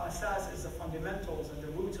 Asas is the fundamentals and the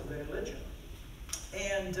roots of the religion.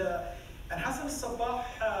 And Hassan al-Sabbah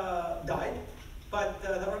died, but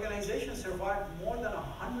the organization survived more than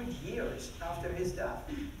 100 years after his death.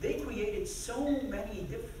 They created so many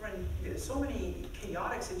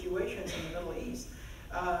chaotic situations in the Middle East.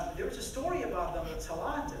 There's a story about them that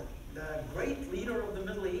Laden, the great leader of the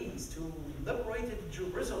Middle East who liberated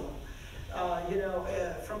Jerusalem,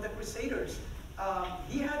 from the Crusaders,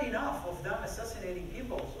 he had enough of them assassinating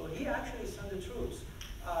people, so he actually sent the troops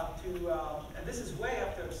and this is way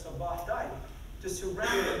after Sabbah died, to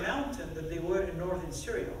surround the mountain that they were in northern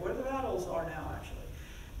Syria, where the battles are now actually.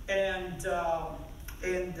 And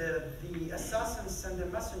the assassins send a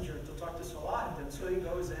messenger to talk to Saladin, so he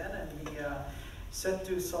goes in and he said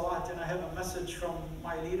to Saladin, I have a message from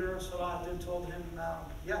my leader. Saladin told him,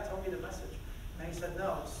 yeah, tell me the message. And he said,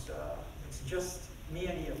 no, it's just me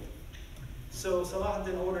and you. So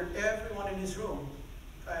Saladin ordered everyone in his room,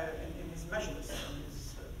 in his majlis, in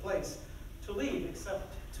his place, to leave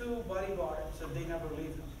except 2 bodyguards, and they never leave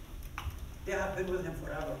him. They have been with him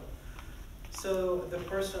forever. So the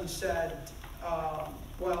person said,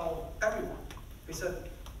 well, everyone. He said,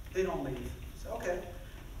 they don't leave. He said, okay,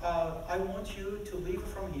 I want you to leave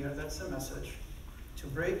from here, that's the message, to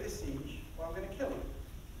break the siege, or I'm going to kill you.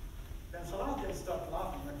 Then Saladin started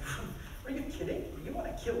laughing, like, are you kidding? You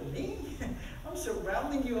want to kill me? I'm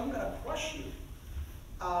surrounding you, I'm going to crush you.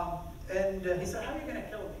 And he said, how are you going to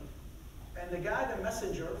kill me? And the guy, the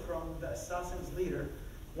messenger from the assassin's leader,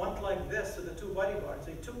 went like this to the 2 bodyguards.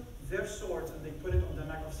 They took their swords and they put it on the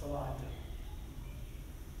neck of Saladin.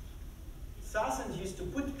 Assassins used to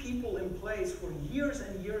put people in place for years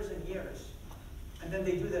and years and years, and then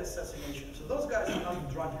they do the assassination. So those guys are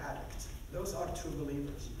not drug addicts. Those are true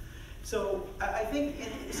believers. So I think,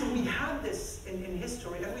 so we had this in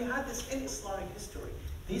history, and we had this in Islamic history.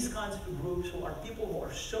 These kinds of groups who are people who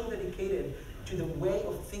are so dedicated to the way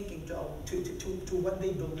of thinking, to what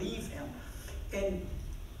they believe in.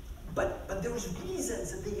 But there was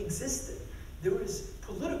reasons that they existed. There was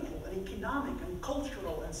political and economic and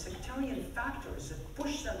cultural and sectarian factors that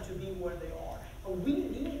push them to be where they are. And we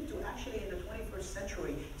need to actually, in the 21st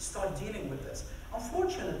century, start dealing with this.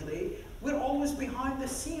 Unfortunately, we're always behind the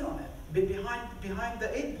scene on it, behind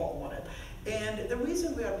the 8 ball on it. And the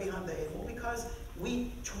reason we are behind the 8 ball, because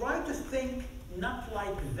we try to think not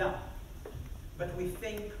like them, but we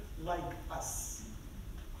think like us,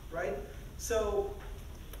 right? So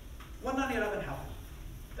when 9/11 happened,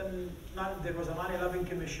 then there was a 9/11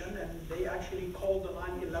 commission, and they actually called the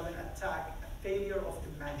 9/11 attack a failure of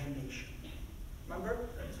imagination. Remember?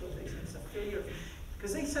 That's what they said, it's a failure.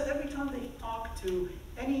 Because they said every time they talked to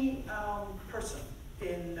any person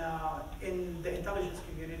in the intelligence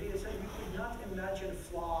community, they said you could not imagine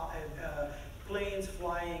planes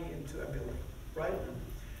flying into a building, right?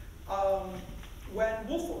 When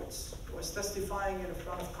Wolfowitz was testifying in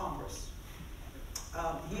front of Congress,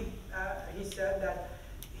 he said that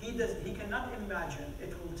he cannot imagine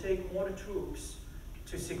it will take more troops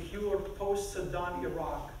to secure post-Saddam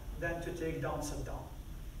Iraq than to take down Saddam.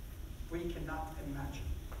 We cannot imagine.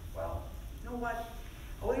 Well, you know what?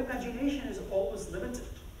 Our imagination is always limited.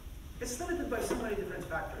 It's limited by so many different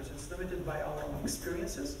factors. It's limited by our own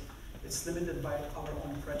experiences. It's limited by our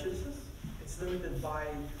own prejudices. It's limited by,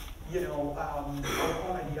 our own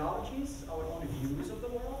ideologies, our own views of the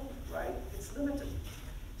world, right? It's limited.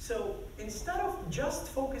 So instead of just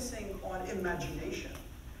focusing on imagination,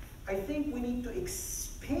 I think we need to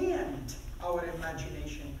expand our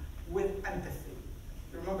imagination with empathy.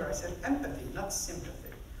 Remember, I said empathy, not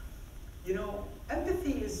sympathy. You know,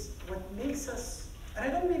 empathy is what makes us, and I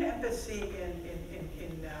don't mean empathy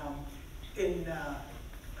in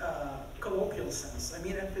colloquial sense. I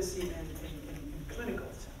mean empathy in clinical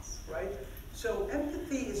sense, right? So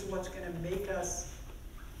empathy is what's going to make us,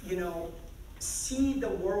 you know, see the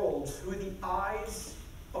world through the eyes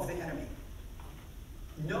of the enemy.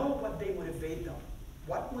 Know what they motivate them,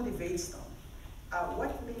 what motivates them,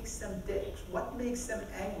 what makes them tick, what makes them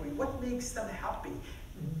angry, what makes them happy,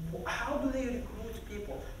 how do they recruit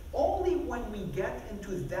people. Only when we get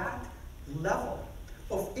into that level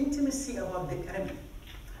of intimacy about the enemy,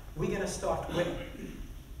 we're going to start winning.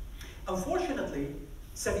 Unfortunately,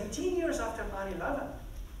 17 years after 9/11,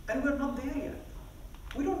 and we're not there yet.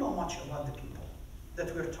 We don't know much about the people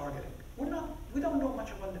that we're targeting. We don't know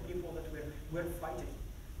much about the people that we're fighting.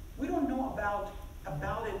 We don't know about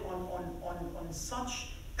it on such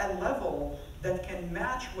a level that can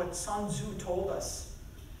match what Sun Tzu told us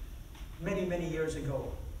many, many years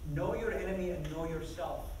ago. Know your enemy and know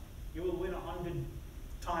yourself. You will win 100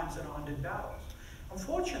 times in 100 battles.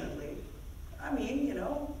 Unfortunately, I mean, you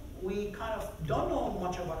know, we kind of don't know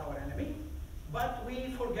much about our enemy, but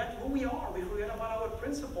we forget who we are. We forget about our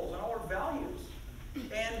principles and our values.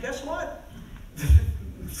 And guess what?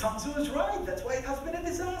 Sun Tzu is right. That's why it has been a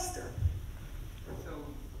disaster. So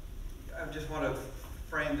I just want to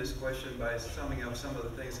frame this question by summing up some of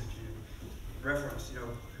the things that you referenced. You know,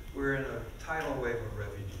 we're in a tidal wave of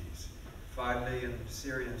refugees. 5 million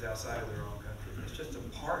Syrians outside of their own country. It's just a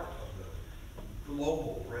part of the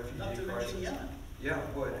global refugee Not to crisis. mention Yemen. Yeah,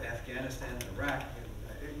 what Afghanistan and Iraq.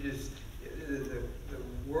 The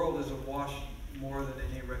world is awash more than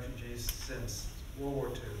any refugees since World War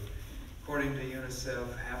II. According to UNICEF,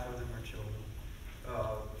 half of them are children.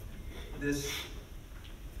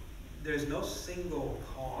 There's no single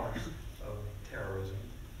cause of terrorism.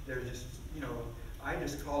 There's just, you know, I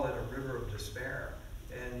just call it a river of despair.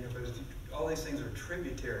 And you know, because all these things are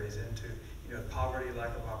tributaries into, you know, poverty,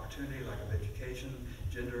 lack of opportunity, lack of education,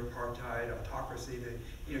 gender apartheid, autocracy.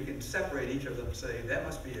 You know, you can separate each of them and say that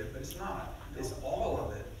must be it, but it's not. It's all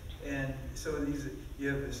of it. And so you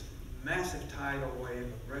have this massive tidal wave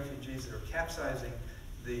of refugees that are capsizing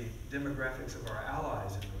the demographics of our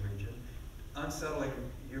allies in the region, unsettling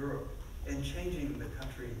Europe, and changing the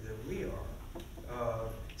country that we are.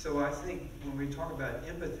 So I think when we talk about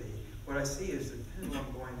empathy, what I see is the pendulum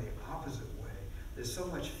going the opposite way. There's so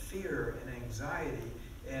much fear and anxiety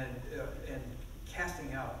and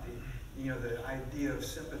casting out the idea of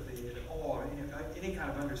sympathy at all. Any kind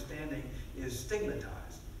of understanding is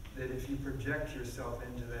stigmatized. That if you project yourself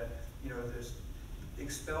into that, you know, this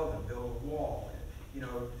expel them, build a wall, you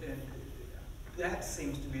know, and that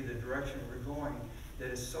seems to be the direction we're going. That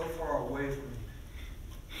is so far away from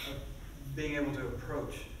being able to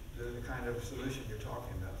approach the kind of solution you're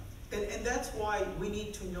talking about. And that's why we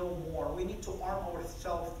need to know more. We need to arm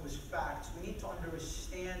ourselves with facts. We need to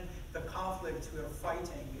understand the conflicts we are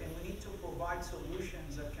fighting. And we need to provide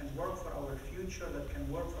solutions that can work for our future, that can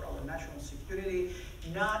work for our national security,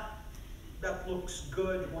 not that looks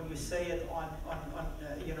good when you say it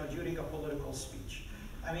you know, during a political speech.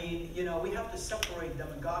 I mean, you know, we have to separate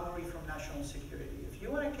demagoguery from national security. If you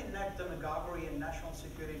want to connect demagoguery and national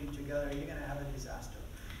security together, you're going to have a disaster.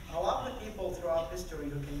 A lot of the people throughout history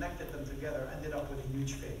who connected them together ended up with a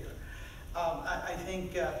huge failure. I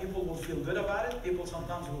think people will feel good about it. People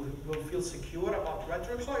sometimes will feel secure about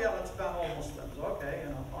rhetoric. So yeah, let's ban all Muslims. Okay, you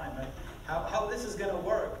know, fine. Right? How this is going to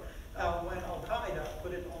work when Al-Qaeda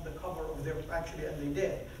put it on the cover of their, actually, and they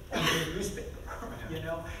did, on their newspaper. You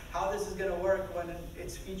know, how this is going to work when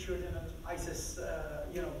it's featured in an ISIS,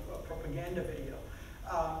 you know, propaganda video.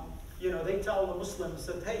 You know, they tell the Muslims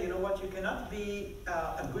that, hey, you know what, you cannot be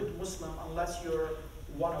a good Muslim unless you're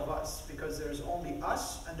one of us, because there's only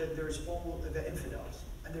us and then there's all the infidels,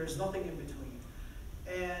 and there's nothing in between.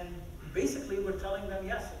 And basically we're telling them,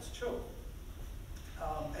 yes, it's true.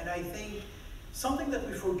 And I think something that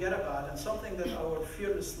we forget about, and something that our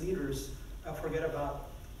fearless leaders forget about,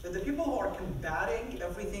 that the people who are combating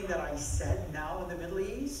everything that I said now in the Middle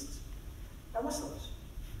East are Muslims.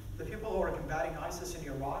 The people who are combating ISIS in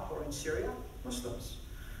Iraq or in Syria, Muslims.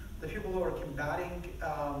 The people who are combating,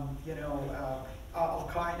 you know,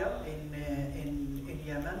 Al-Qaeda in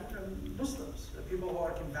Yemen, Muslims. The people who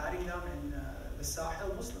are combating them in the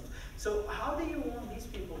Sahel, Muslims. So how do you want these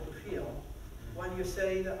people to feel when you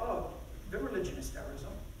say that, oh, their religion is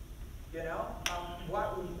terrorism? You know,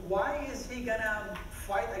 why is he gonna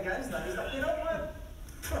fight against them? He's like, you know what?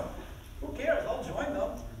 who cares? I'll join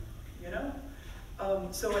them, you know?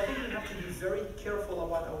 So I think we have to be very careful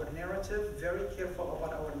about our narrative, very careful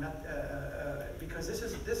about our because this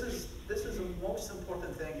is the most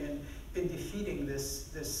important thing in defeating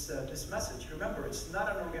this message. Remember, it's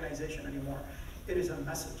not an organization anymore; it is a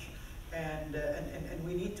message, and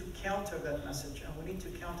we need to counter that message, and we need to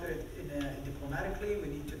counter it diplomatically. We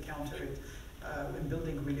need to counter it in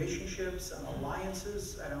building relationships and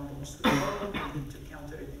alliances around the Muslim world. We need to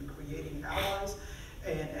counter it in creating allies.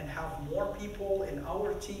 And have more people in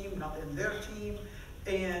our team, not in their team,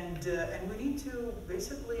 and we need to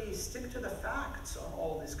basically stick to the facts on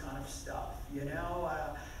all this kind of stuff. You know,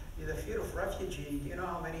 the fear of refugee. You know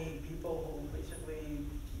how many people who basically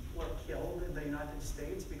were killed in the United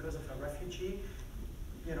States because of a refugee?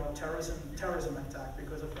 You know, terrorism attack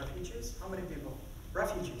because of refugees. How many people?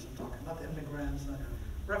 Refugees. I'm talking, not immigrants, not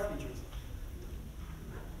refugees.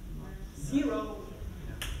 Zero.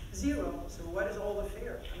 Zero. So what is all the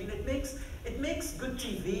fear? I mean, it makes good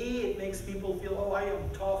TV. It makes people feel, oh, I am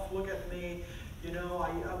tough. Look at me. You know,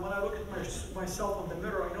 when I look at myself in the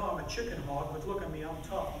mirror, I know I'm a chicken hog, but look at me, I'm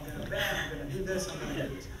tough. I'm gonna bang. I'm gonna do this. I'm gonna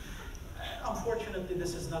do this. Unfortunately,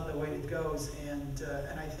 this is not the way it goes, and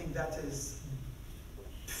I think that is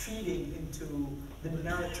feeding into the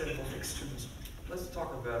narrative of extremism. Let's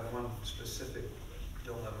talk about one specific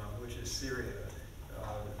dilemma, which is Syria,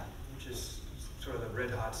 which is sort of the red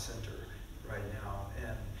hot center right now,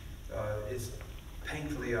 and it's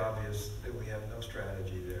painfully obvious that we have no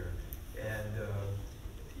strategy there, and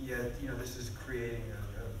yet this is creating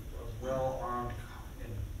a well-armed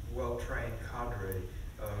and well-trained cadre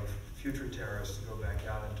of future terrorists to go back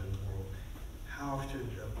out into the world.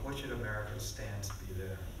 What should America's stance be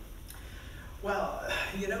there? Well,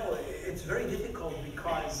 it's very difficult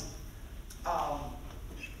because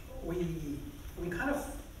we kind of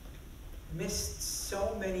missed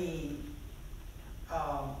so many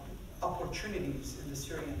opportunities in the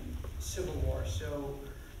Syrian civil war. So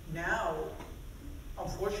now,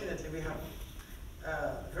 unfortunately, we have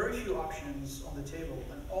very few options on the table,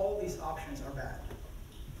 and all these options are bad.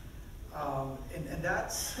 And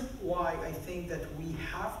that's why I think that we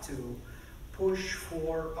have to push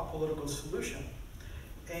for a political solution.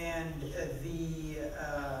 And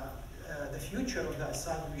the future of the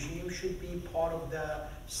Assad regime should be part of the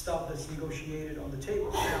stuff that's negotiated on the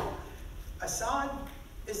table. Now, Assad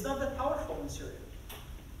is not that powerful in Syria.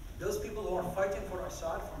 Those people who are fighting for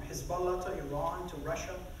Assad, from Hezbollah to Iran to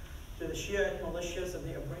Russia to the Shiite militias that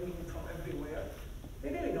they are bringing from everywhere, they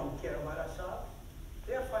really don't care about Assad.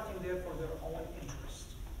 They are fighting there for their own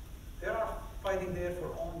interest. They are fighting there for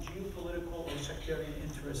own geopolitical or sectarian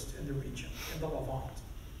interest in the region, in the Levant,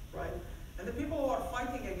 right? And the people who are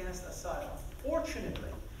fighting against Assad, unfortunately,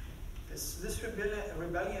 this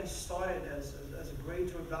rebellion started as a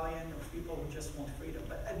great rebellion of people who just want freedom.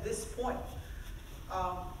 But at this point,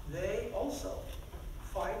 they also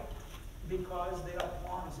fight because they are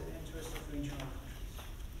pawns in the interest of regional countries.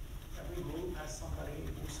 Every group has somebody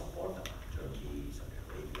who support them. Turkey,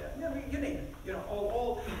 Saudi Arabia, you name it.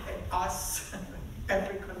 All us,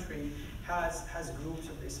 every country has groups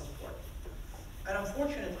that they support. And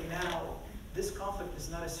unfortunately now, this conflict is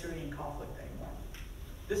not a Syrian conflict anymore.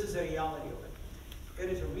 This is the reality of it. It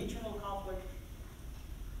is a regional conflict,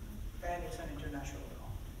 and it's an international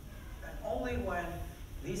conflict. And only when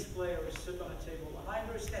these players sit on a table, and I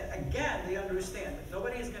understand, again, they understand that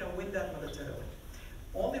nobody is going to win that militarily.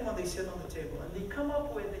 Only when they sit on the table and they come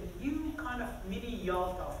up with a new kind of mini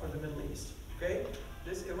Yalta for the Middle East. Okay,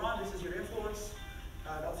 Iran, this is your influence.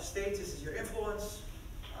 Other states, this is your influence.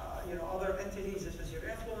 Other entities, this is your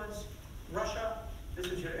influence. Russia, this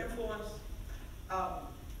is your influence.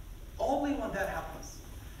 Only when that happens,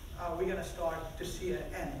 we're going to start to see an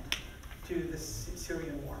end to this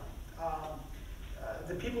Syrian war.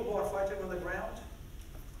 The people who are fighting on the ground,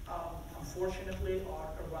 unfortunately, are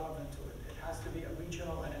irrelevant to it. It has to be a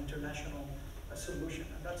regional and international solution.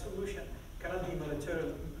 And that solution cannot be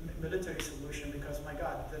military solution because, my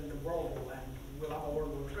God, then the world will end. We'll have a World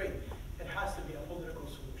War III. It has to be a political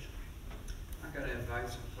solution. I'm going to invite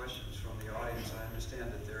some questions from the audience. I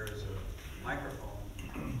understand that there is a microphone.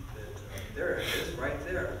 There it is, right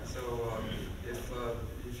there. So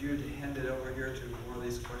if you'd hand it over here to one of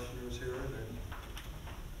these questioners here.